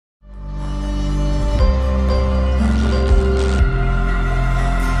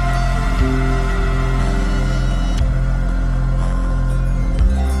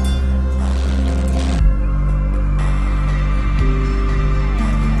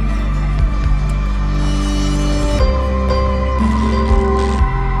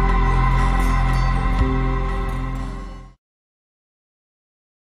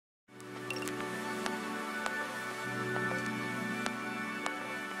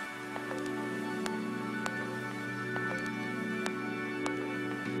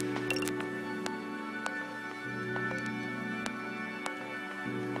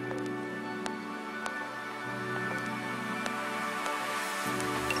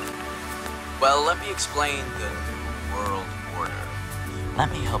Well, let me explain the New World Order.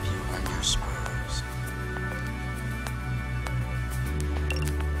 Let me help you earn your spurs.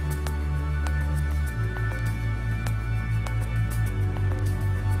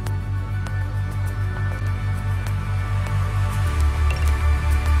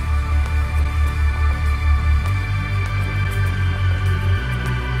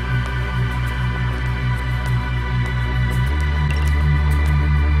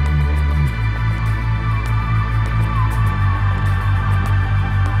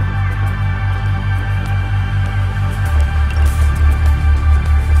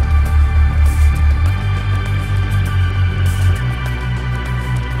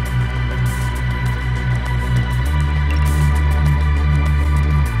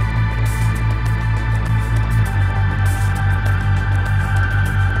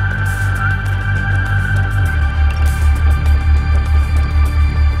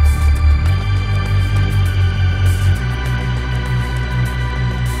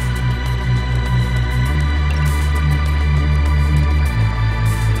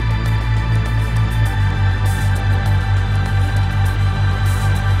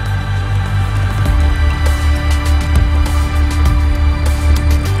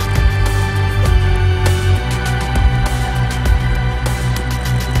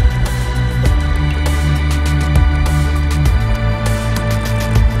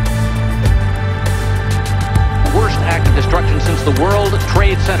 Since the World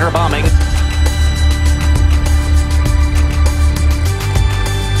Trade Center bombing.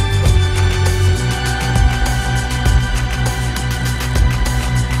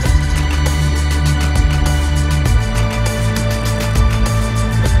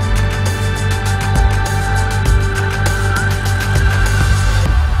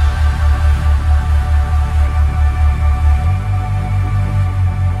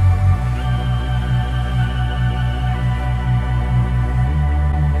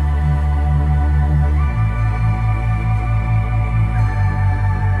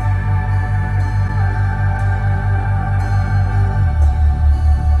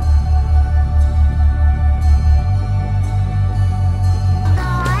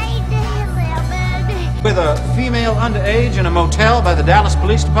 With a female underage in a motel by the Dallas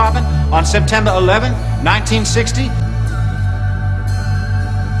Police Department on September 11, 1960.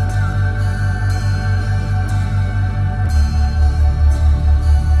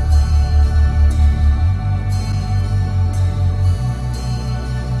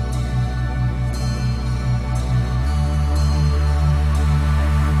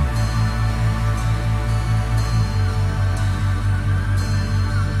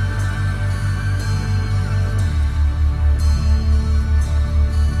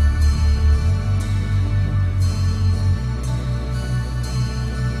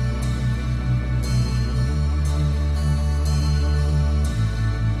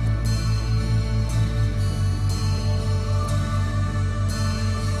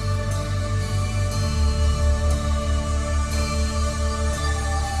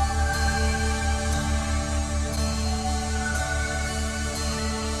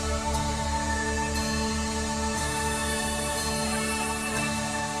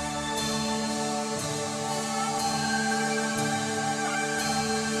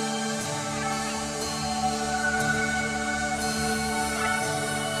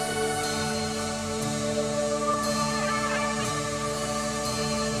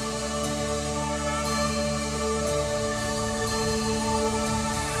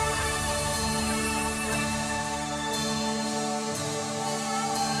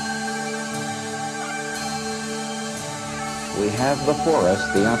 We have before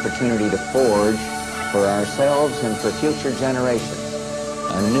us the opportunity to forge for ourselves and for future generations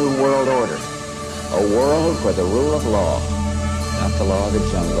a new world order, a world where the rule of law, not the law of the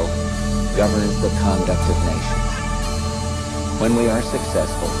jungle, governs the conduct of nations. When we are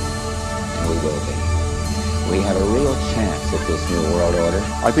successful, and we will be, we have a real chance at this new world order.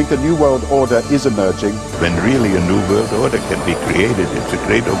 I think a new world order is emerging. When really a new world order can be created, it's a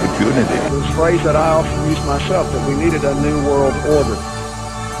great opportunity. This phrase that I often use myself, that we needed a new world order.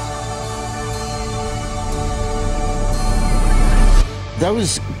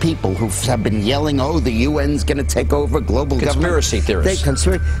 Those people who have been yelling, oh, the UN's going to take over global conspiracy government.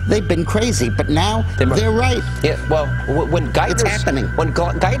 theorists. They've been crazy, but now they're right. Yeah, well, when It's happening. When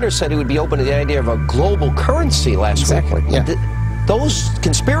Geithner said he would be open to the idea of a global currency last week, yeah. Those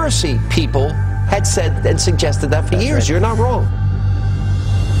conspiracy people had said and suggested that for years. Right. You're not wrong.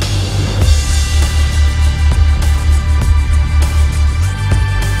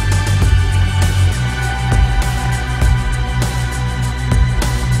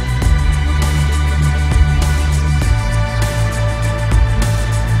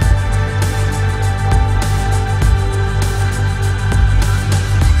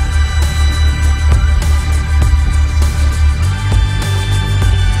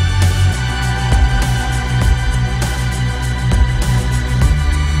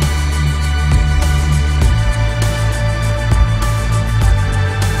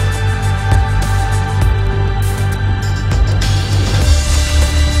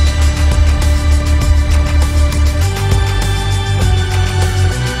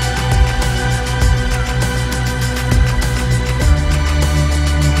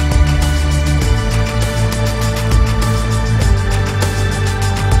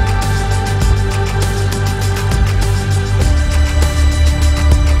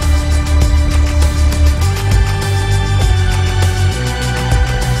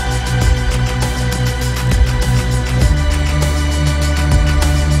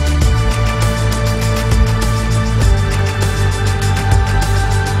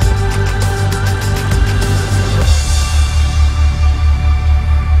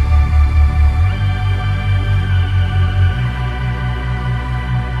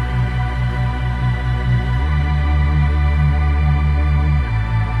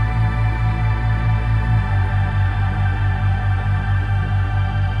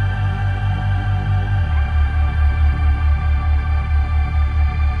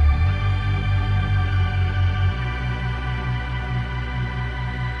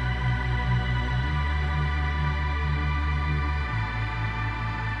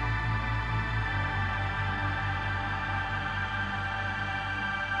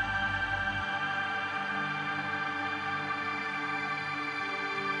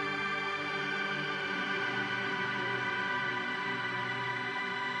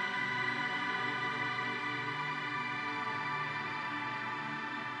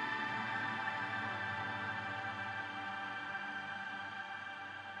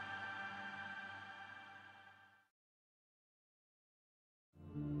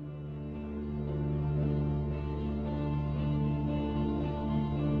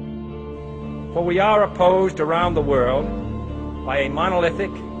 For we are opposed around the world by a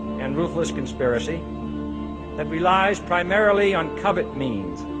monolithic and ruthless conspiracy that relies primarily on covert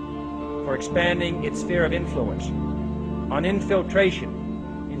means for expanding its sphere of influence, on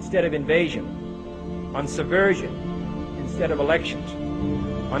infiltration instead of invasion, on subversion instead of elections,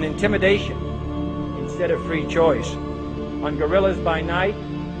 on intimidation instead of free choice, on guerrillas by night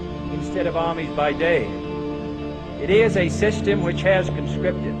instead of armies by day. It is a system which has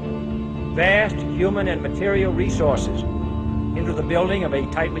conscripted vast human and material resources into the building of a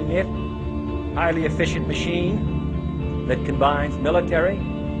tightly knit, highly efficient machine that combines military,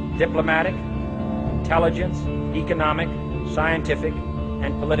 diplomatic, intelligence, economic, scientific,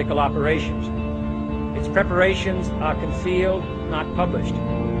 and political operations. Its preparations are concealed, not published.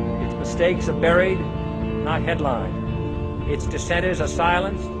 Its mistakes are buried, not headlined. Its dissenters are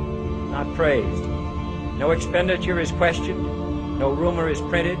silenced, not praised. No expenditure is questioned, no rumor is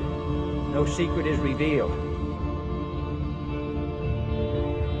printed, no secret is revealed.